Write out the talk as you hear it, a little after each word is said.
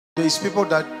There is people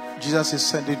that Jesus is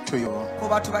sending to you. A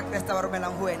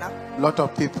lot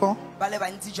of people.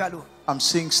 I'm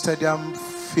seeing stadium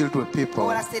filled with people.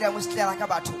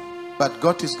 But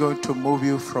God is going to move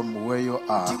you from where you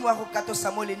are.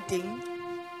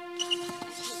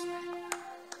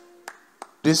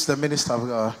 This is the minister of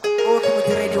God.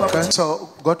 Okay?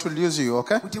 So God will use you,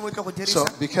 okay? So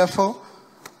be careful.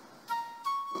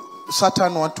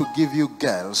 Satan wants to give you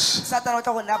girls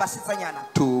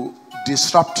to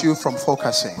disrupt you from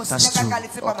focusing. That's true.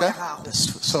 Okay? That's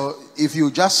true. So if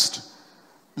you just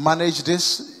manage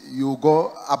this, you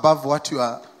go above what you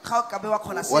are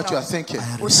thinking.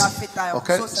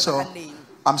 Okay? So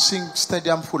I'm seeing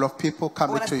stadium full of people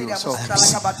coming to you. So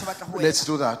let's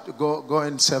do that. Go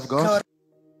and serve God.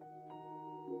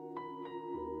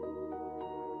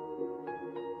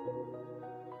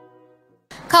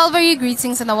 Calvary,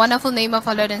 greetings in the wonderful name of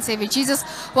our Lord and Savior Jesus.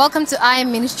 Welcome to I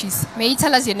Am Ministries. May you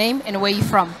tell us your name and where you're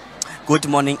from. Good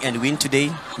morning and win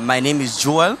today. My name is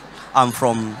Joel. I'm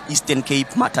from Eastern Cape,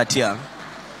 Matatia.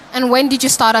 And when did you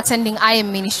start attending I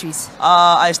Am Ministries?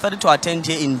 I started to attend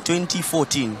here in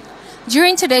 2014.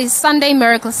 During today's Sunday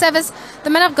miracle service, the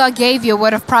man of God gave you a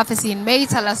word of prophecy. And may you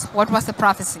tell us what was the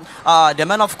prophecy? The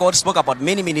man of God spoke about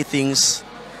many things.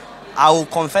 I will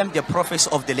confirm the prophecy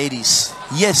of the ladies.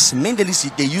 Yes, many ladies,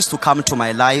 they used to come to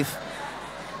my life.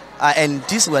 And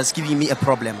this was giving me a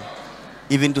problem.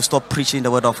 Even to stop preaching the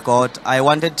word of God. I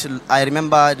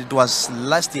remember it was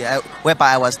last year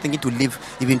whereby I was thinking to leave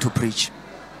even to preach.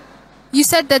 You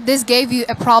said that this gave you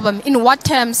a problem. In what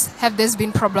terms have this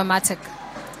been problematic?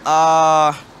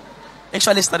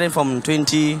 Actually starting from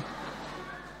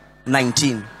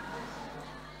 2019.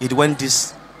 It when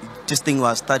this thing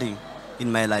was starting in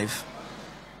my life.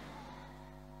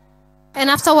 And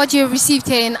after what you received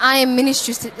here in I Am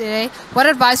Ministries today, what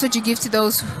advice would you give to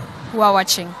those who are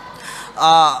watching?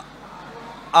 I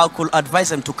could advise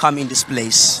them to come in this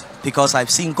place because I've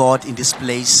seen God in this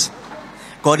place.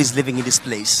 God is living in this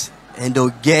place, and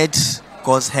they'll get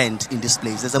God's hand in this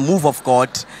place. There's a move of God.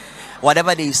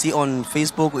 Whatever they see on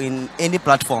Facebook, in any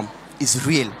platform, is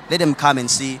real. Let them come and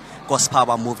see God's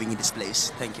power moving in this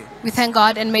place. Thank you. We thank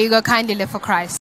God, and may you go kindly live for Christ.